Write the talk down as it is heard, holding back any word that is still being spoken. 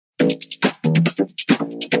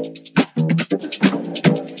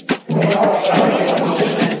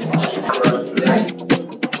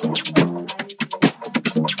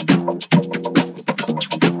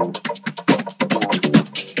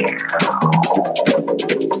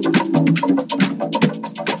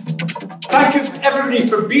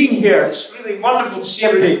here. It's really wonderful to see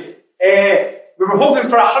everybody. We were hoping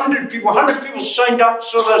for 100 people. 100 people signed up,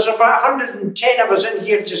 so there's about 110 of us in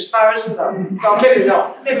here just now, isn't there? Well,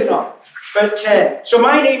 maybe not. But so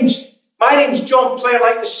my name's John Player,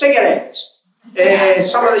 like the cigarettes.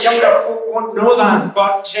 Some of the younger folk won't know that,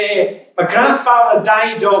 but my grandfather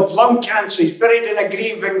died of lung cancer. He's buried in a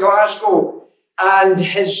grave in Glasgow, and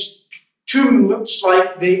his tomb looks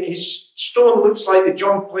like his stone looks like the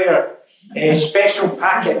John Player special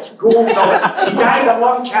packets, gold on it. He died of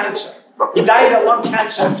lung cancer. He died of lung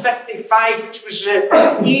cancer at 55, which was the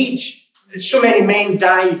age that so many men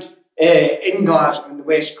died in Glasgow on the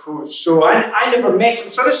West Coast. So I never met him.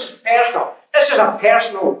 So this is personal. This is a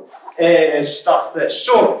personal stuff, this.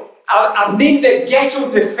 So I've named it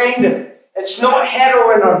Ghetto Defender. It's not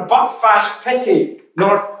heroin or butt-fast pity,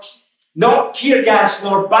 not tear gas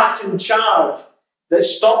nor baton charge that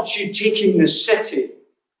stops you taking the city.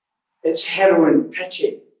 It's heroin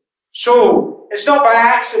pity. So it's not by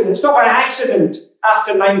accident. It's not by accident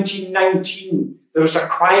after 1919 there was a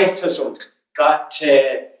quietism that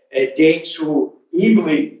Dek so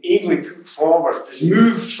ably put forward. It's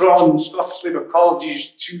moved from Scottish Labour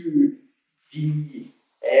colleges to the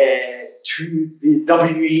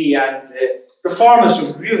WE and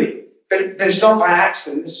reformism, really. But it's not by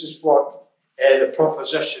accident. This is what the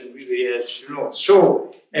proposition really is, you know.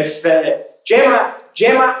 So if Gemma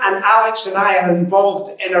and Alex and I are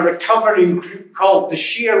involved in a recovery group called the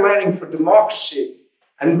Sheer Learning for Democracy,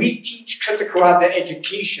 and we teach critical adult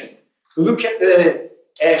education. We look at the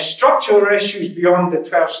structural issues beyond the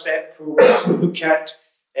 12-step program. We look at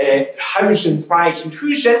housing wise and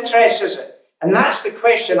whose interest is it? And that's the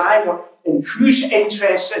question I want. In whose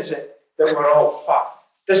interest is it that we're all fucked?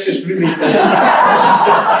 This is really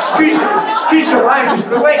excuse the language,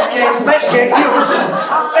 but let's get real.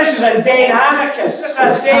 This is a Dane anarchist. This is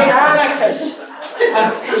a Dane anarchist.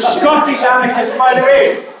 Scottish anarchist, by the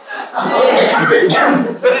way.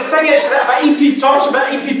 But the thing is that E.P. Thompson, I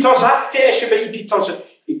have to take issue about E.P. Thompson.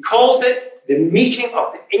 He called it the making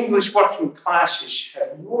of the English working classes,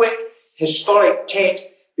 heroic, historic text,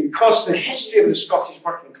 because the history of the Scottish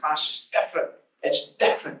working class is different. It's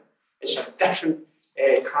different. It's a different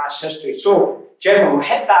class history. So, Gemma, we'll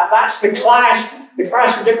hit that. That's the clash. The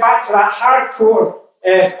clash will get back to that hardcore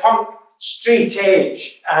punk straight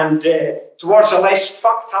edge and towards a less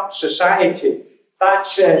fucked up society.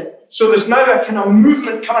 That's so there's now a kind of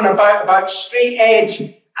movement coming about straight edge,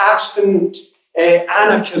 abstinent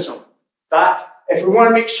anarchism. That if we want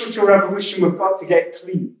to make social revolution, we've got to get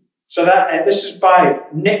clean. So that this is by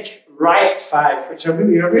Nick Riotfag, which I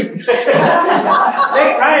really Nick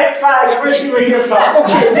Riotfag, I wish you were here for.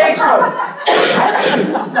 Okay, next one.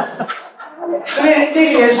 So the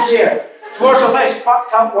idea is here, towards a less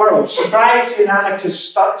fucked up world, sobriety and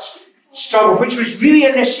anarchist struggle, which was really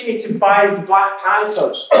initiated by the Black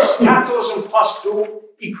Panthers. Capitalism plus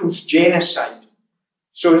dope equals genocide.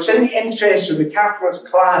 So it's in the interest of the capitalist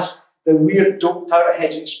class that we're doped out of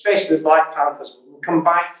heads, especially the Black Panthers. We'll come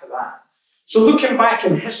back to that. So looking back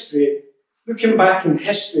in history,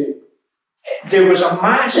 there was a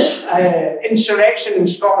mass insurrection in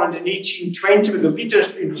Scotland in 1820 with the leaders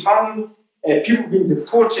being hung, people being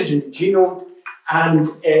deported and jailed, and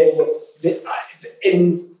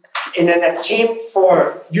in an attempt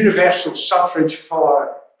for universal suffrage,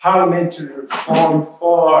 for parliamentary reform,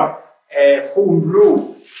 for home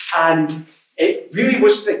rule. And it really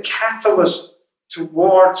was the catalyst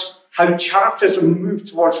towards how Chartism moved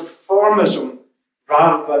towards reformism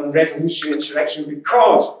rather than revolutionary insurrection,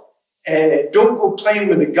 because don't go playing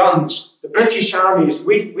with the guns. The British Army is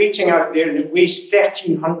waiting out there and it weighs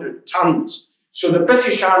 1,300 tons. So the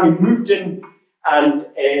British Army moved in and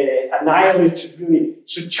annihilated really.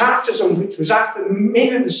 So Chartism, which was after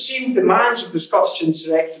mainly the same demands of the Scottish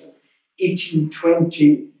insurrection of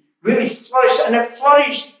 1820, really flourished, and it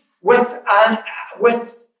flourished with a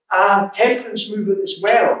temperance movement as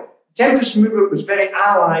well. The temperance movement was very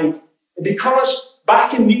allied because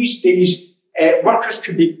back in these days, workers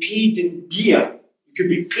could be paid in beer. You could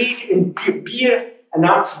be paid in beer. Beer and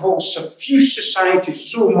alcohol suffused society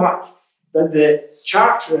so much that the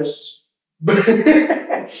Charterists,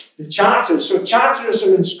 so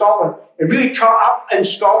Charterism in Scotland, it really caught up in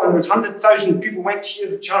Scotland with 100,000 people went to hear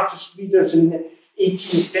the Chartist leaders in the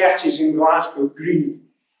 1830s in Glasgow Green.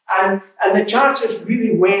 And the Chartists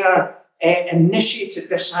really were initiated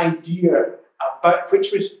this idea about,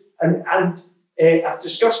 which was, and I've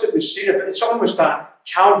discussed it with Sarah, but it's almost a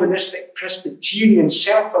Calvinistic Presbyterian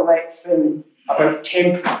self-elect thing about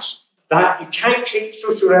temperance, that you can't create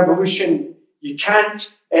social revolution, you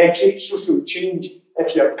can't create social change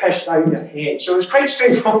if you're pissed out of your head. So it's quite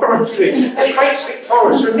straightforward. It's quite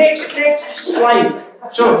straightforward. So next slide.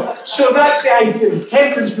 So that's the idea of the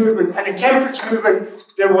temperance movement. And the temperance movement,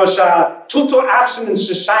 there was a total abstinence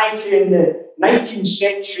society in the 19th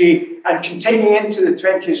century and continuing into the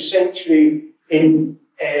 20th century in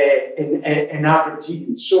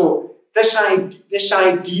Aberdeen. So this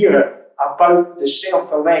idea about the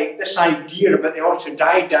self-elect, this idea about the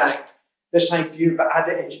autodidact, this idea about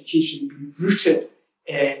adult education being rooted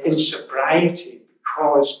in sobriety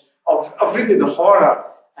because of really the horror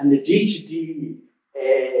and the day-to-day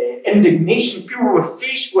indignation people were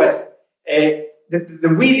faced with,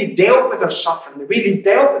 the way they dealt with their suffering, the way they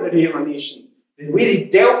dealt with their alienation, the way they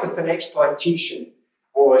dealt with their exploitation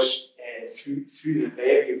was through the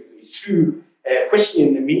burial, through whiskey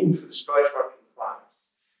in the main for the Scottish working class.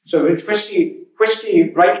 So it was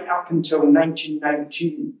whiskey right up until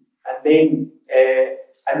 1919, and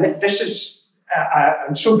then this is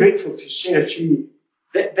I'm so grateful to Sarah Chew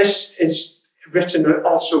that this is written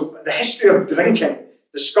also the history of drinking,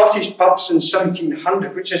 the Scottish pubs in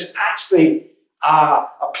 1700, which is actually a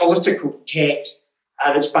political text,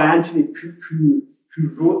 and it's by Anthony Cook, who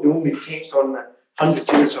wrote the only text on the 100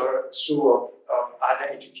 years or so of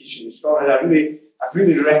adult education in Scotland. I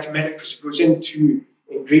really recommend it because it goes into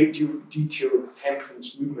in great detail the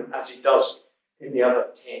temperance movement as he does in the other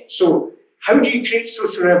text. So how do you create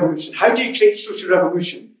social revolution? How do you create social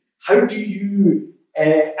revolution? How do you,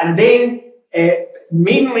 and then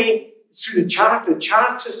mainly through the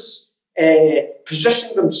Chartists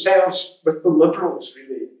positioned themselves with the Liberals,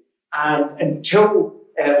 really. And until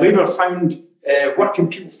Labour found, working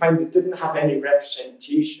people found they didn't have any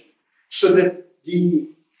representation. So that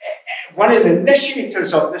one of the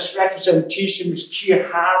initiators of this representation was Keir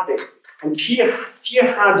Hardie. And Keir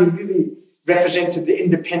Hardie really represented the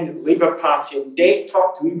Independent Labour Party, and Dek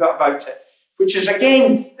talked a wee bit about it, which is,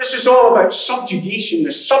 again, this is all about subjugation,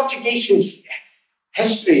 the subjugation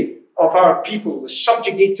history of our people, the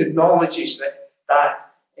subjugated knowledges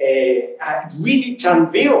that we need to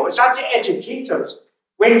unveil. As adult educators,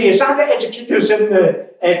 Wendy, as adult educators in the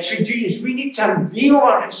trade unions, we need to unveil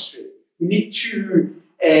our history. We need to,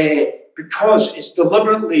 because it's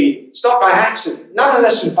not by accident. None of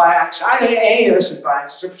this is by accident. I think any of this is by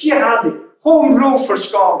accident. So Keir Hardie, Home Rule for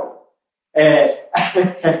Scotland.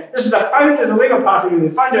 This is a founder of the Labour Party, the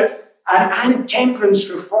founder, and temperance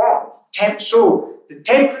reform. So the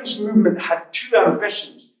temperance movement had two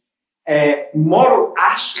ambitions: moral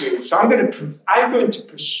astray. So I'm going to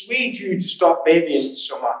persuade you to stop babying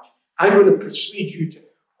so much. I'm going to persuade you to,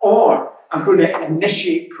 or I'm going to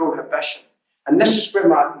initiate prohibition. And this is where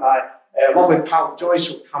my lovely pal Joyce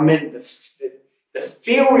will come in. The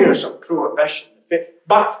failures of prohibition,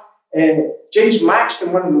 but. James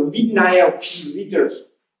Maxton, one of the leading ILP leaders,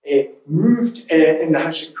 moved in the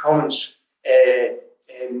House of Commons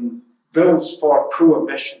bills for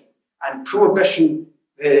prohibition. And prohibition,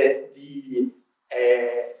 the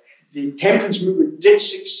temperance movement did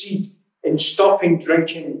succeed in stopping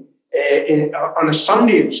drinking on a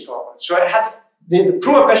Sunday in Scotland. So it had the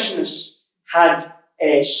prohibitionists had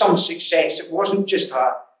some success. It wasn't just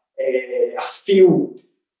a failed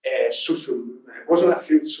social movement. It wasn't a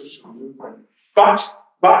field social movement, but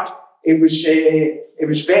it was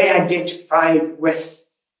very identified with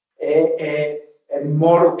a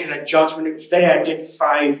moral kind of judgment. It was very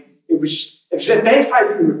identified. It was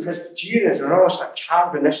identified with Presbyterians and almost a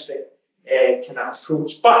Calvinistic kind of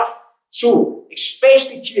approach. But so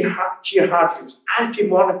especially Keir Hardie was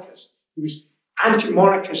anti-monarchist. He was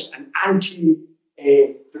anti-monarchist and anti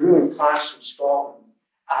the ruling class in Scotland,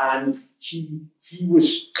 and he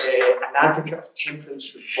was an advocate of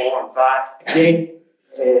temperance reform. That, again,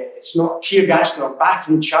 it's not tear gas nor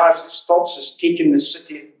baton charge that stops us taking the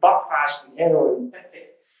city at buckfast and heroin.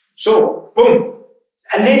 So, boom.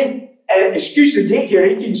 And then, excuse the date here,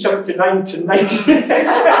 1879 to 19.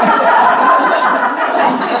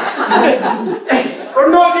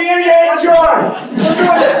 We're not there yet, John.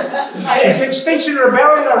 If Extinction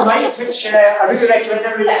Rebellion are right, which I really recommend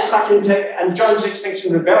everybody gets stuck into, and John's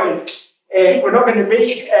Extinction Rebellion, we're not going to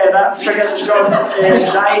make that figure that John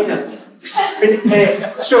died.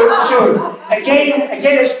 So again,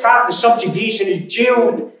 it's part of the subjugation.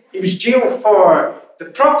 He was jailed for the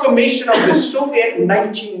proclamation of the Soviet in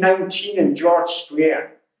 1919 in George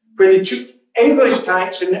Square, where they took English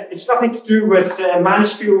tanks, and it's nothing to do with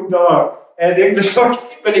Mansfield or the English,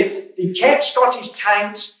 but they kept Scottish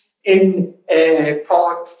tanks in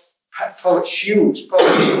Pollock shields.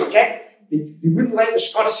 They wouldn't let the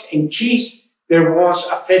Scottish, in case there was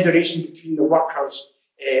a federation between the workers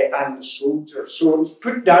and the soldiers. So it was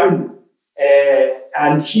put down,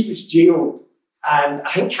 and he was jailed And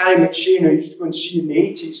I think Harry McShane, I used to go and see in the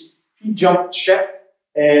 80s, he jumped ship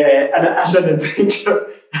and as an adventure.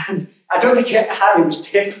 And I don't think Harry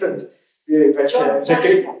was temperate, but it was a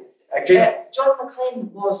great. John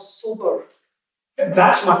McEwen was sober.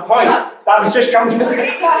 That's my point. That was just coming to me.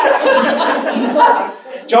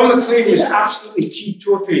 John McEwen was absolutely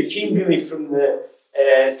teetotal. He came really from the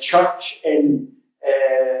church in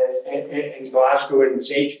Glasgow and was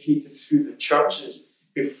educated through the churches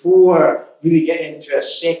before really getting into a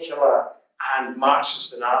secular and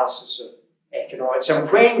Marxist analysis of economics. And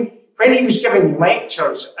when he was giving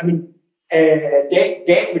lectures, I mean,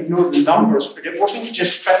 Dek would know the numbers, but it wasn't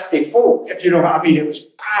just 50 folk, if you know what I mean. It was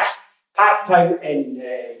packed out in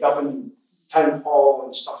Govan Town Hall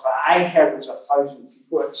and stuff like that. I heard it was 1,000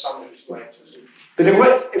 people at some of his lectures. But it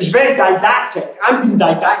was very didactic. I'm being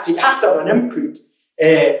didactic after an input,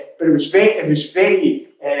 but it was very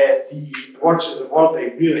the words of the worthy,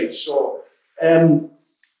 really. So, and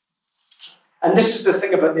this is the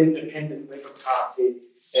thing about the Independent Labour Party.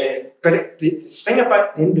 But the thing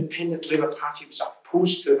about the Independent Labour Party was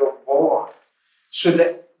opposed to the war. So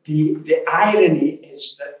that the irony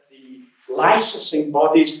is that the licensing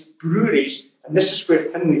bodies, the breweries, and this is where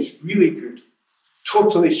Finley's really good,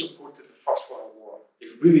 totally supported the First World War. They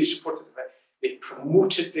really supported it. They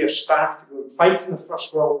promoted their staff to go and fight in the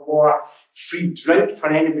First World War, free drink for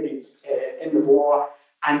anybody in the war,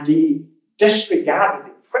 and they disregarded,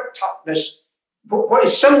 they whipped up this, what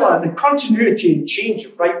is similar, the continuity and change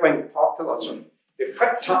of right-wing populism. They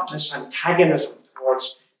whipped up this antagonism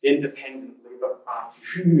towards the Independent Labour Party,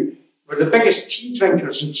 who were the biggest tea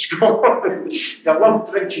drinkers in Scotland. They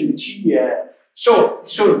loved drinking tea. So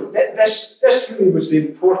this really was the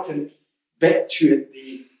important bit to it,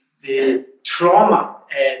 the trauma.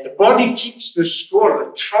 The body keeps the score,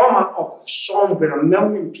 the trauma of the Somme, where 1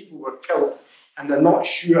 million people were killed, and they're not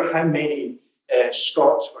sure how many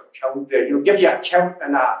Scots were killed there. You'll give you a kilt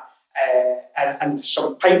and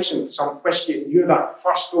some pipes and some whiskey, and you're that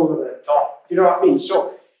first over the top. You know what I mean?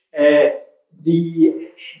 So the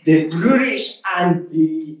breweries and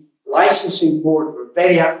the licensing board were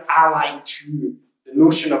very allied to the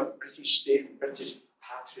notion of the British state and British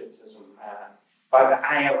patriotism by the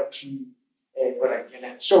ILP were against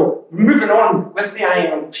it. So moving on with the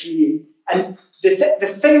ILP, and the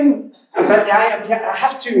thing about the ILP,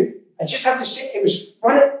 I just have to say,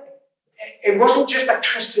 it wasn't just a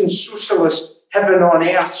Christian socialist heaven on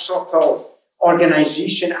earth sort of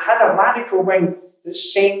organisation. It had a radical wing that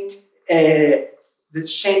sent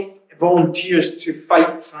volunteers to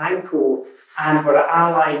fight Franco and were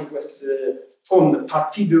allied with the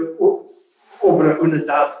Partido Obra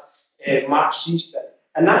Unidad Marxista.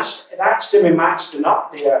 And that's Jimmy Maxton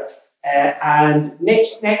up there. And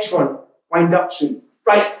next one, wind up soon.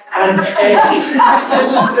 Right, and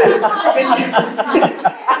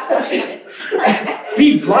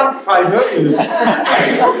be blunt, find out you.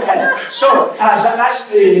 So that's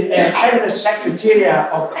the feminist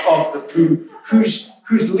secretariat of the Poo,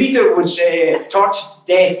 whose leader was tortured to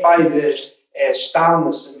death by the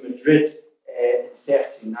Stalinists in Madrid in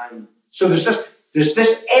 '39. So there's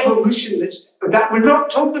this evolution that we're not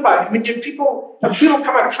talked about. I mean, have people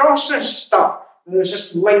come across this stuff? There's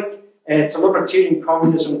this link to libertarian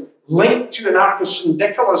communism, linked to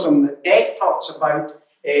anarcho-syndicalism that Dek talks about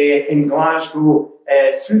in Glasgow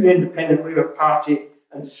through the Independent Labour Party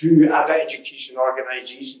and through other education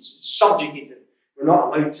organisations. It's subjugated. We're not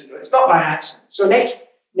allowed to know. It's not by accident. So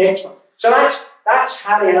next one. So that's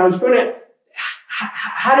Harry, and I was going to.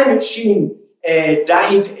 Harry McShane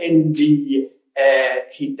died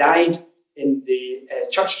in the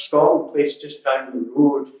Church of Scotland place just down the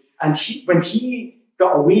road, and when he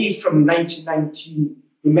got away from 1919,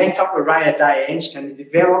 he met up with Raya Dianska and they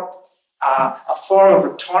developed a form of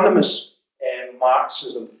autonomous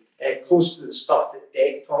Marxism close to the stuff that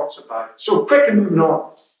Dek talks about. So quickly moving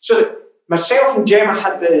on. So myself and Gemma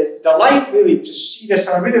had the delight really to see this,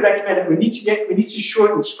 and I really recommend it. We need to show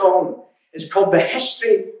it in Scotland. It's called The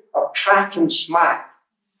History of Crack and Smack.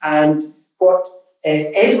 And what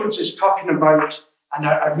Edwards is talking about, and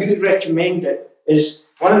I really recommend it, is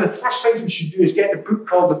one of the first things we should do is get a book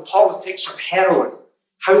called The Politics of Heroin,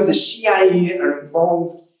 how the CIA are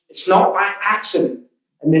involved. It's not by accident.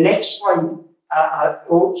 And the next slide,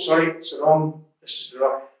 it's wrong. This is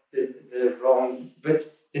the wrong.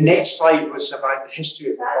 But the next slide was about the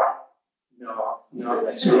history of the black. No,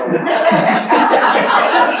 that's wrong.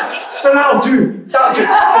 But that'll do.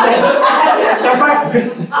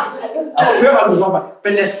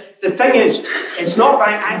 But the thing is, it's not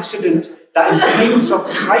by accident that in times of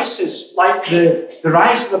crisis, like the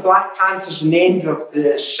rise of the Black Panthers in the end of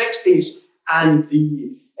the 60s and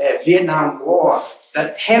the Vietnam War,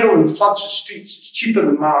 that heroin floods the streets. It's cheaper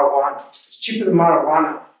than marijuana. It's cheaper than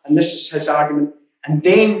marijuana. And this is his argument. And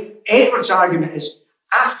then Edward's argument is,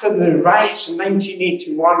 after the riots in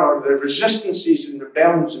 1981, or the resistances and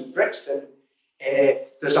rebellions in Brixton,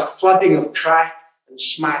 there's a flooding of crack and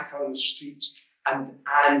smack on the streets, and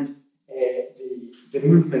the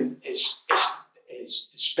movement is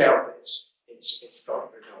dispelled. It's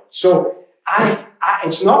got rid of. So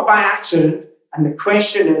it's not by accident. And the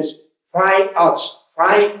question is, why us?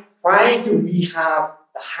 Why do we have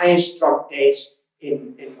the highest drug deaths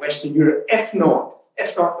in Western Europe, if not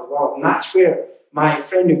the world? And that's where my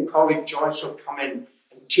friend and colleague Joyce will come in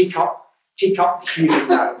and take up the hearing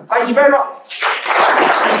now. Thank you very much.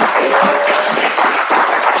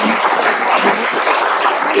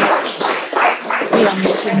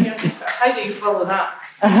 How do you follow that?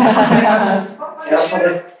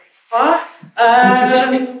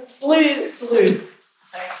 Blue.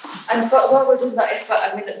 And while we're doing that, I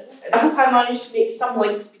hope I managed to make some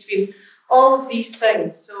links between all of these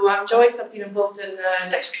things. So Joyce, I've been involved in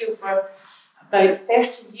Dixfield for about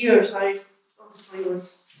 30 years. I obviously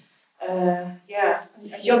was a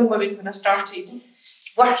young woman when I started,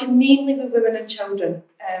 working mainly with women and children,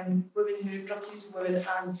 women who are drug using women and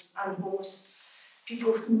homeless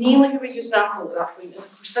people, mainly who were using alcohol at that point. And of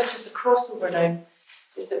course, this is the crossover now,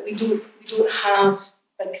 is that we don't have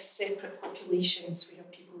big separate populations. We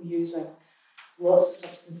have people using lots of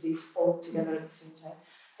substances all together at the same time.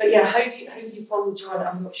 But yeah, how do you follow John?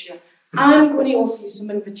 I'm not sure. I'm going to offer you some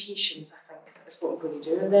invitations, I think. That's what I'm going to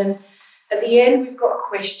do. And then at the end, we've got a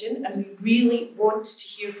question, and we really want to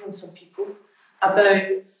hear from some people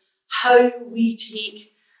about how we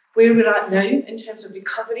take where we're at now in terms of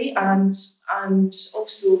recovery and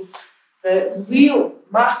also the real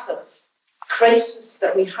massive crisis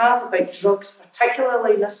that we have about drugs,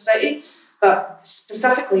 particularly in this city, but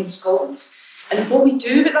specifically in Scotland, and what we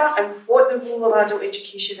do with that and what the role of adult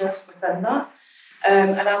education is within that,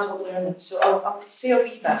 and adult learning. So I'll say a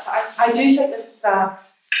wee bit. I do think this is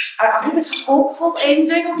I think it's a hopeful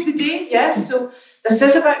ending of the day, yes. So this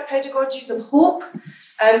is about pedagogies of hope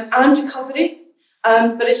and recovery,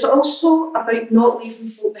 but it's also about not leaving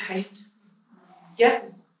folk behind. Yeah.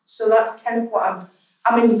 So that's kind of what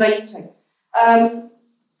I'm inviting.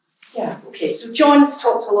 Okay. So John's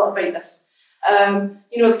talked a lot about this.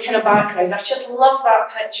 The kind of background. I just love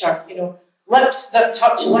that picture. Lips that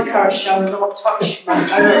touch liquor shall not touch my mouth.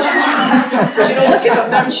 Look at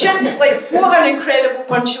them. They're just like, what an incredible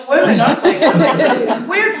bunch of women, aren't they?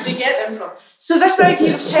 Where did they get them from? So this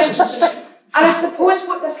idea of tension, and I suppose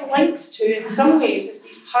what this links to in some ways is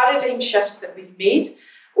these paradigm shifts that we've made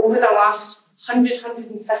over the last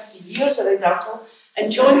 150 years around alcohol.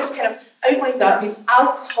 And John's kind of outlined that.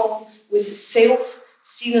 Alcohol was itself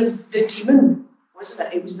seen as the demon,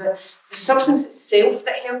 wasn't it? It was the substance itself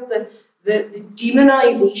that held the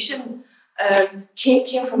demonisation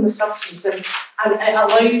came from the substance, and it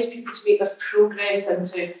allowed people to make this progress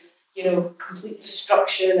into complete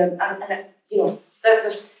destruction and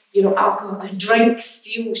alcohol and drink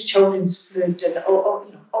steals children's food and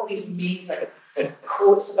all these amazing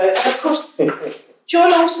quotes about it. And of course,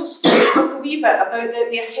 John also spoke a wee bit about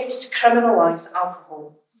the attempts to criminalise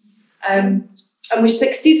alcohol, and we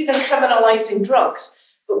succeeded in criminalising drugs.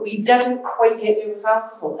 But we didn't quite get there with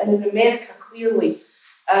alcohol. And in America, clearly,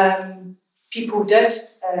 people did,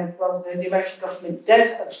 the American government did,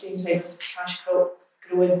 at the same time as cash crop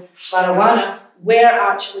growing marijuana, were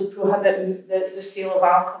actually prohibiting the sale of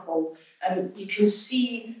alcohol. And you can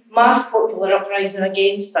see mass popular uprising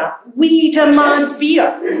against that. We demand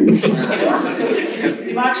beer! So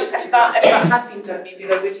imagine if that had been done, maybe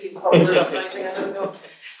there would have been popular uprising, I don't know.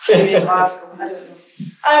 Maybe in Glasgow, I don't know.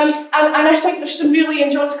 And I think there's some really,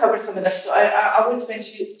 and John's covered some of this, so I won't spend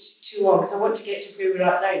too long because I want to get to where we're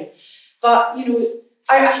at now. But,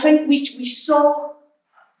 I think we saw,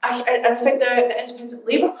 I think the Independent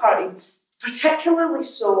Labour Party particularly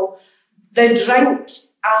saw the drink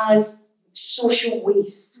as social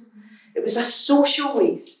waste. It was a social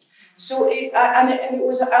waste. So, it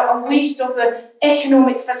was a waste of the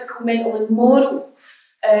economic, physical, mental and moral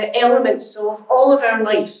elements of all of our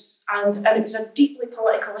lives, and it was a deeply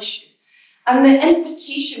political issue. And the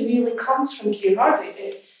invitation really comes from Keir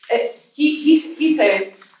Hardie. He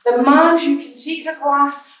says, the man who can take a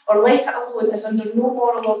glass or let it alone is under no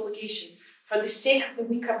moral obligation for the sake of the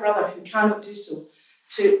weaker brother who cannot do so,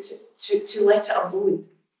 to let it alone.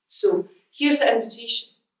 So here's the invitation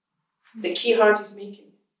that Keir Hardie is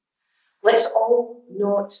making. Let's all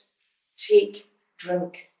not take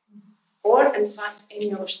drink, or in fact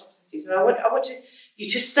any other substances. And I want you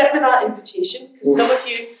to sit with that invitation, because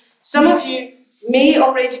some of you may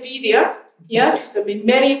already be there, yeah, because there have been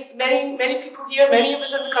many people here, many of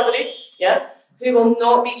us in recovery, yeah, who will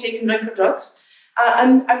not be taking drink or drugs.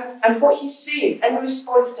 And what he's saying in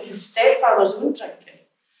response to his stepfather's own drinking,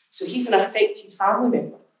 so he's an affected family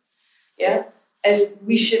member, yeah, is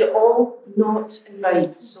we should all not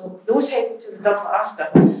imbibe. So those heading to the double after,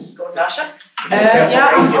 go on, Dasha.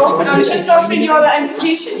 I'm just offering you all that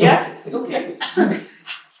invitation, yeah? Okay.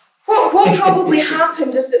 What probably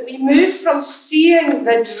happened is that we moved from seeing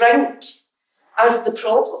the drink as the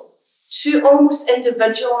problem to almost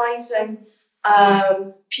individualising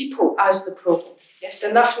people as the problem. Yes,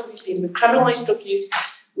 and that's what we've been. We've criminalised drug use.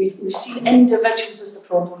 We've seen individuals as the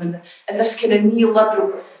problem in this kind of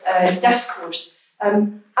neoliberal discourse.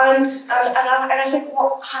 And I think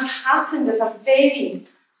what has happened is a very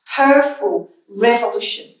powerful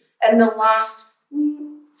revolution in the last,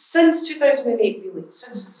 since 2008 really,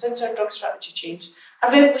 since our drug strategy changed,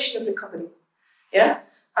 a revolution of recovery. Yeah,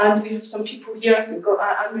 and we have some people here. We've got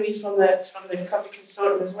Anne-Marie from the Recovery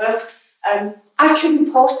Consortium as well. I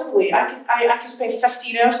couldn't possibly. I could spend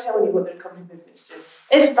 15 hours telling you what the recovery movement's doing.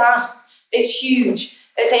 It's vast. It's huge.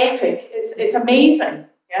 It's epic. It's amazing.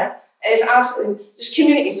 Yeah, it's absolutely. There's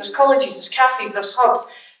communities. There's colleges. There's cafes. There's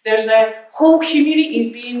hubs. There's a whole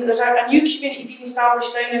communities being. There's a new community being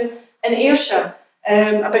established down in Ayrshire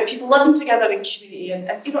about people living together in community.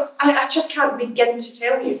 And you know, I just can't begin to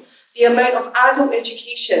tell you the amount of adult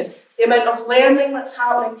education, the amount of learning that's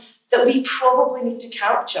happening that we probably need to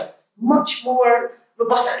capture much more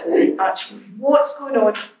robustly, actually. What's going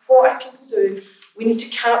on? What are people doing? We need to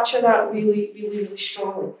capture that really, really, really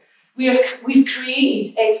strongly. We've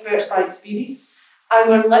created experts by experience, and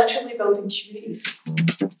we're literally building communities.